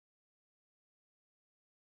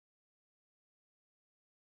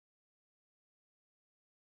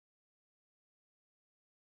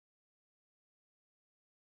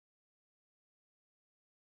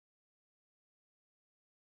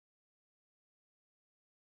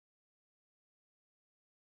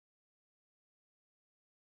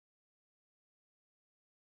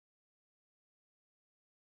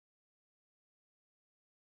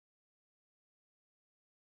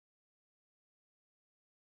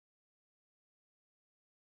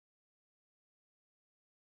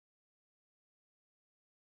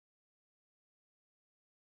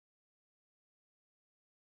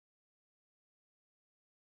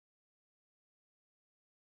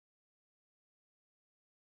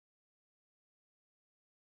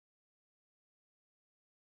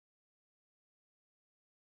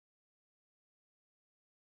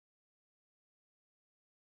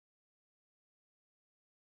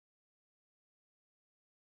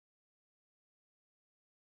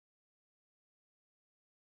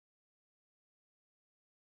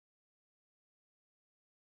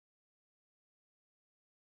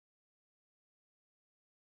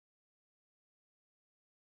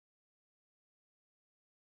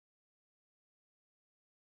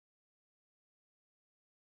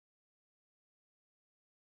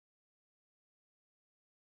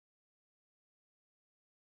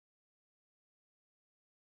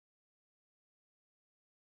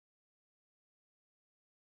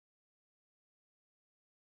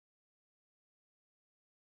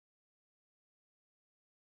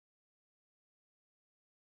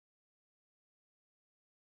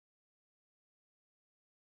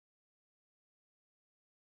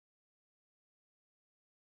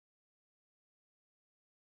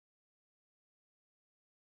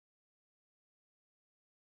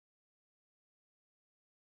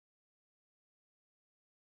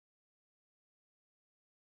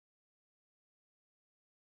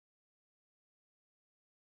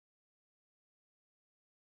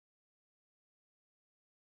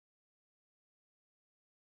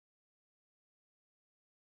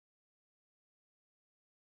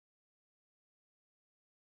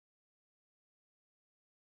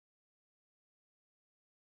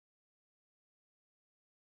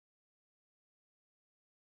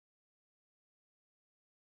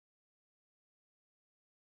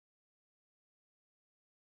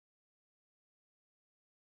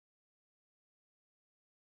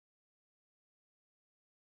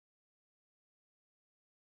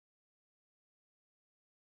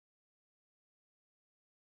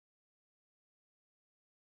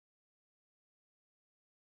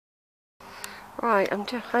Right,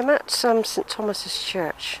 I'm at St Thomas's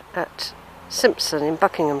Church at Simpson in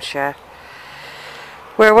Buckinghamshire,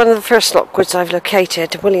 where one of the first Lockwoods I've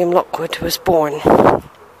located, William Lockwood, was born.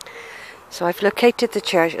 So I've located the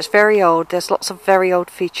church. It's very old. There's lots of very old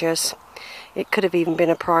features. It could have even been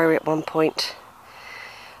a priory at one point.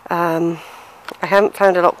 I haven't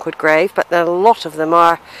found a Lockwood grave, but a lot of them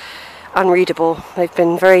are unreadable. They've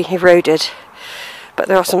been very eroded, but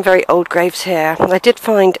there are some very old graves here. I did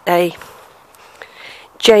find a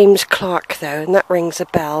James Clark though, and that rings a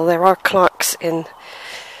bell. There are Clarks in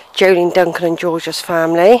Jolene, Duncan and George's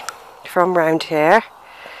family from round here.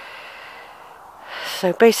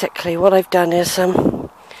 So basically what I've done is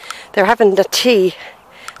they're having a tea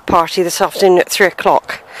party this afternoon at 3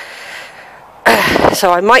 o'clock.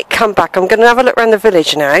 So I might come back. I'm going to have a look around the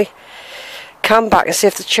village now, come back and see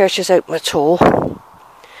if the church is open at all,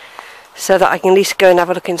 so that I can at least go and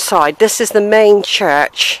have a look inside. This is the main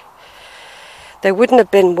church. There wouldn't have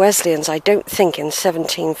been Wesleyans, I don't think, in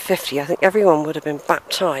 1750. I think everyone would have been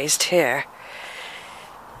baptised here.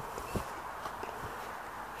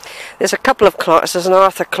 There's a couple of Clarks. There's an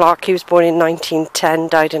Arthur Clark, he was born in 1910,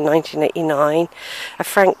 died in 1989. A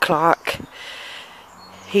Frank Clark,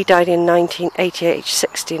 he died in 1988, aged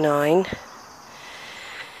 69.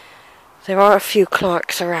 There are a few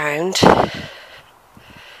Clarks around.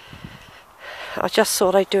 I just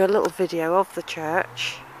thought I'd do a little video of the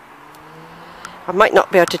church. I might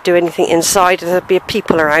not be able to do anything inside, there'll be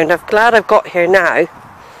people around. I'm glad I've got here now,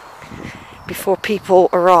 before people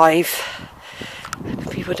arrive.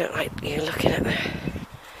 People don't like you looking at them.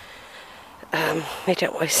 They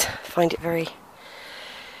don't always find it very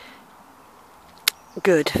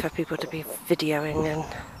good for people to be videoing and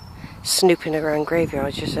snooping around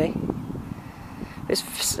graveyards, you see.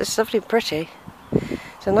 It's lovely and pretty.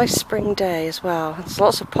 It's a nice spring day as well. There's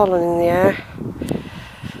lots of pollen in the air.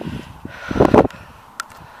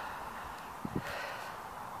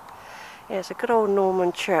 Yeah, it's a good old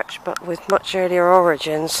Norman church, but with much earlier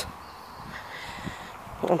origins.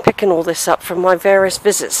 I'm picking all this up from my various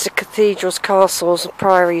visits to cathedrals, castles,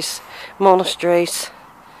 priories, monasteries.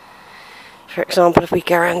 For example, if we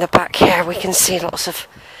go around the back here, we can see lots of...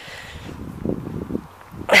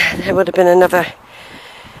 There would have been another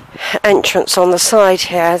entrance on the side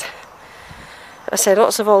here. I say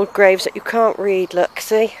lots of old graves that you can't read, look,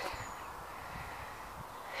 see?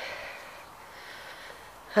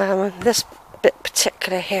 This bit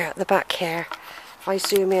particular here at the back here, if I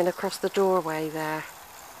zoom in across the doorway there,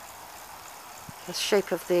 the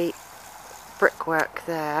shape of the brickwork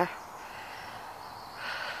there,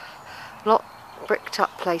 lot bricked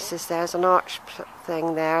up places. There's an arch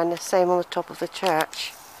thing there, and the same on the top of the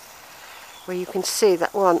church, where you can see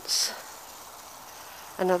that once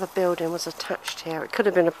another building was attached here. It could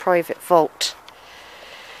have been a private vault.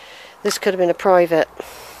 This could have been a private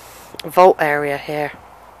vault area here.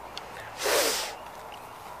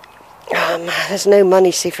 There's no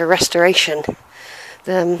money, see, for restoration.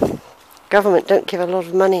 The government don't give a lot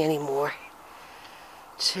of money anymore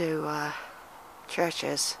to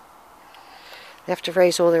churches. They have to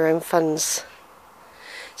raise all their own funds.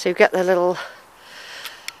 So you get the little...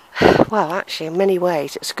 Well, actually, in many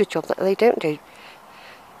ways, it's a good job that they don't do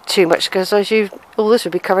too much, because all this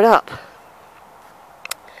would be covered up.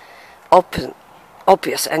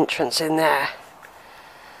 Obvious entrance in there.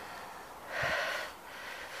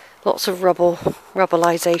 Lots of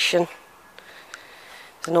rubbleization.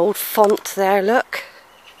 There's an old font there, look.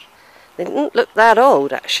 They didn't look that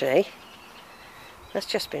old, actually. That's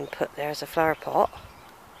just been put there as a flower pot.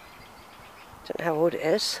 Don't know how old it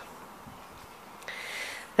is.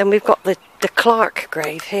 Then we've got the Clark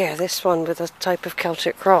grave here, this one with a type of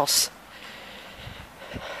Celtic cross.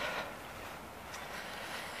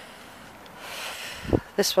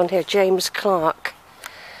 This one here, James Clark.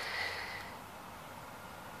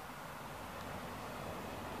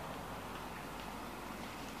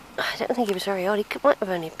 I don't think he was very old. He might have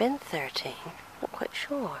only been 13. Not quite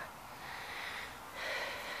sure.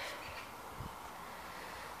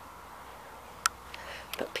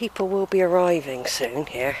 But people will be arriving soon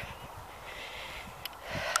here.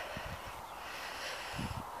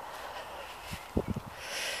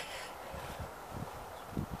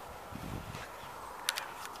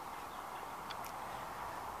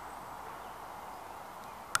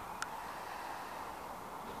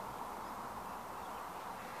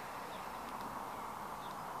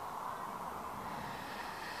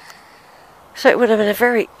 So it would have been a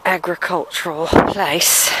very agricultural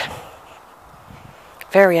place.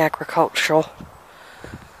 Very agricultural.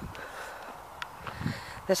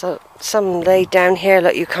 There's some laid down here,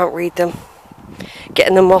 look, you can't read them.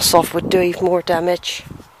 Getting the moss off would do even more damage.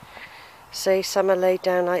 See, some are laid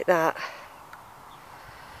down like that.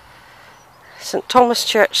 St Thomas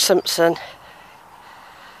Church, Simpson.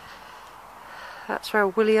 That's where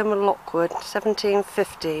William Lockwood,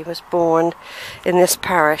 1750, was born in this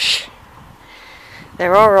parish.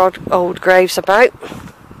 There are old graves about.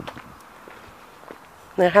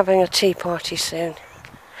 They're having a tea party soon.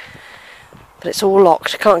 But it's all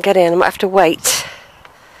locked, can't get in, I might have to wait.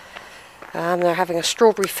 They're having a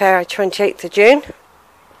strawberry fair 28th of June.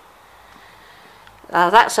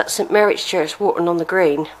 That's at St Mary's Church,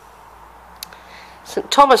 Wharton-on-the-Green.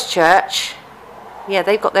 St Thomas Church, yeah,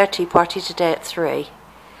 they've got their tea party today at 3.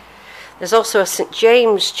 There's also a St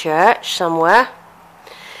James Church somewhere.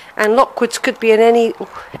 And Lockwood's could be in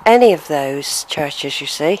any of those churches, you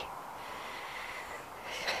see.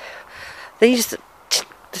 The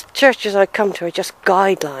churches I come to are just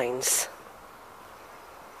guidelines.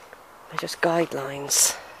 They're just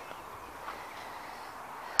guidelines.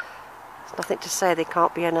 There's nothing to say they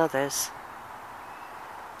can't be in others.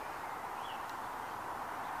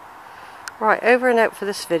 Right, over and out for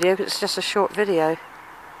this video, because it's just a short video.